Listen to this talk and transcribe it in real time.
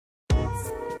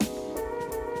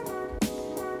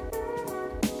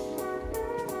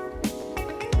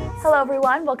Hello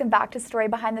everyone, welcome back to Story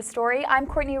Behind the Story. I'm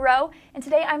Courtney Rowe, and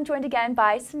today I'm joined again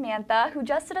by Samantha, who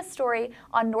just did a story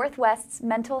on Northwest's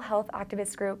mental health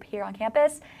activist group here on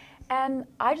campus. And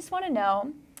I just want to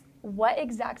know what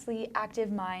exactly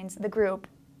Active Minds, the group,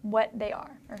 what they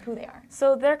are, or who they are.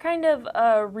 So they're kind of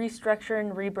a restructure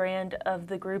and rebrand of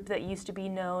the group that used to be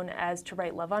known as To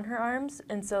Write Love on Her Arms.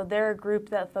 And so they're a group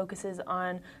that focuses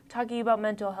on talking about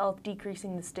mental health,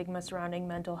 decreasing the stigma surrounding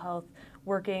mental health,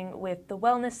 working with the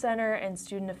Wellness Center and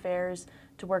Student Affairs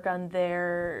to work on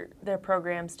their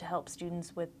programs to help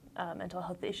students with mental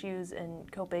health issues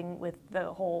and coping with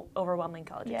the whole overwhelming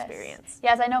college experience.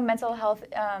 Yes, I know mental health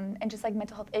and just like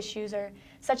mental health issues are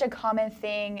such a common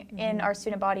thing in our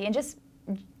student body and just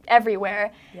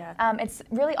everywhere. Yeah. It's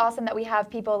really awesome that we have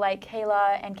people like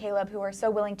Kayla and Caleb who are so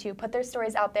willing to put their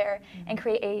stories out there and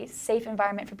create a safe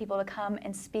environment for people to come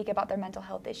and speak about their mental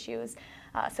health issues,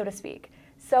 so to speak.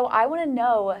 So I want to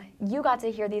know, you got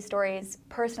to hear these stories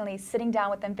personally, sitting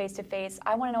down with them face to face.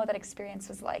 I want to know what that experience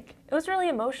was like. It was really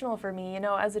emotional for me. You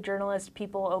know, as a journalist,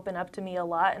 people open up to me a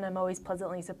lot, and I'm always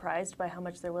pleasantly surprised by how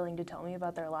much they're willing to tell me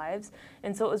about their lives.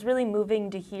 And so it was really moving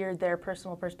to hear their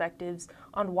personal perspectives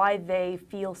on why they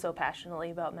feel so passionately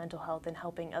about mental health and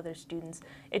helping other students.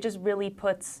 It just really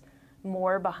puts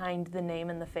more behind the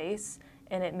name and the face,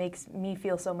 and it makes me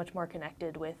feel so much more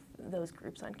connected with those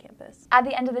groups on campus. At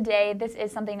the end of the day, this is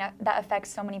something that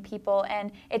affects so many people,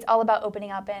 and it's all about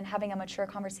opening up and having a mature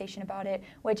conversation about it,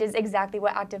 which is exactly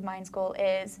what Active Minds' goal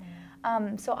is.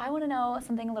 So I want to know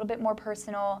something a little bit more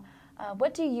personal.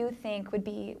 What do you think would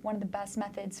be one of the best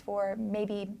methods for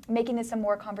maybe making this a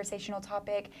more conversational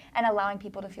topic and allowing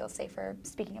people to feel safer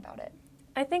speaking about it?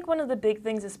 I think one of the big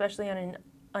things, especially on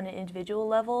an individual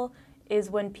level, is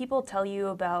when people tell you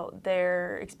about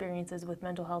their experiences with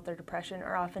mental health or depression,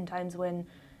 or oftentimes when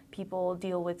people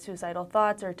deal with suicidal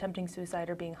thoughts or attempting suicide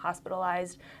or being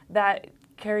hospitalized, that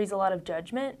carries a lot of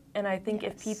judgment. And I think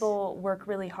if people work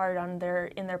really hard on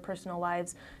in their personal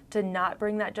lives to not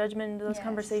bring that judgment into those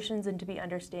conversations and to be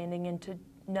understanding and to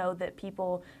know that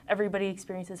everybody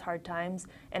experiences hard times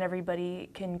and everybody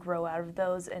can grow out of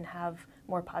those and have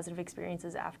more positive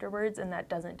experiences afterwards, and that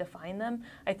doesn't define them.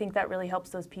 I think that really helps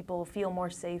those people feel more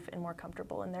safe and more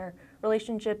comfortable in their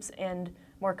relationships and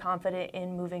more confident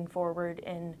in moving forward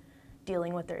and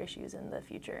dealing with their issues in the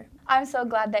future. I'm so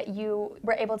glad that you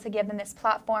were able to give them this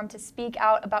platform to speak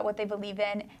out about what they believe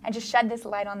in and just shed this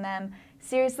light on them.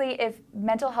 Seriously, if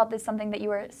mental health is something that you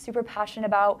are super passionate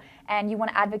about and you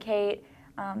want to advocate,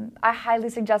 I highly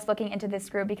suggest looking into this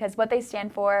group because what they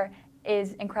stand for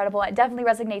is incredible. It definitely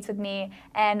resonates with me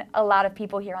and a lot of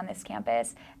people here on this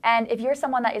campus. And if you're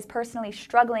someone that is personally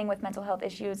struggling with mental health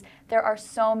issues, there are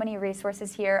so many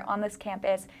resources here on this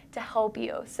campus to help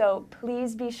you. So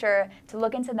please be sure to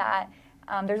look into that.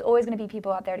 There's always going to be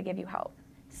people out there to give you help.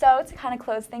 So to kind of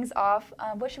close things off,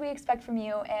 what should we expect from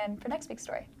you and for next week's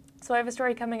story? So I have a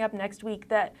story coming up next week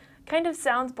that kind of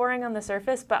sounds boring on the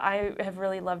surface, but I have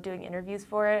really loved doing interviews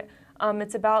for it.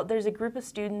 It's about, there's a group of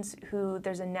students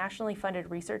there's a nationally funded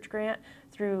research grant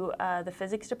through the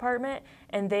physics department,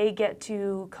 and they get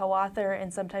to co-author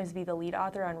and sometimes be the lead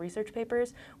author on research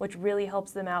papers, which really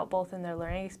helps them out both in their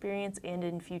learning experience and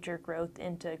in future growth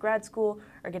into grad school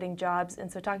or getting jobs.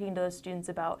 And so talking to those students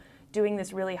about doing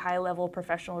this really high-level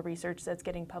professional research that's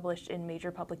getting published in major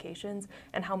publications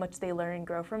and how much they learn and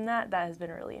grow from that has been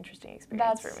a really interesting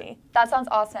experience for me. That sounds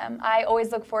awesome. I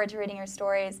always look forward to reading your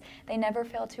stories. They never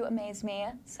fail to amaze me.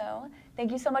 So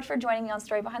thank you so much for joining me on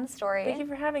Story Behind the Story. Thank you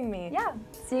for having me. Yeah.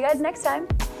 See you guys next time.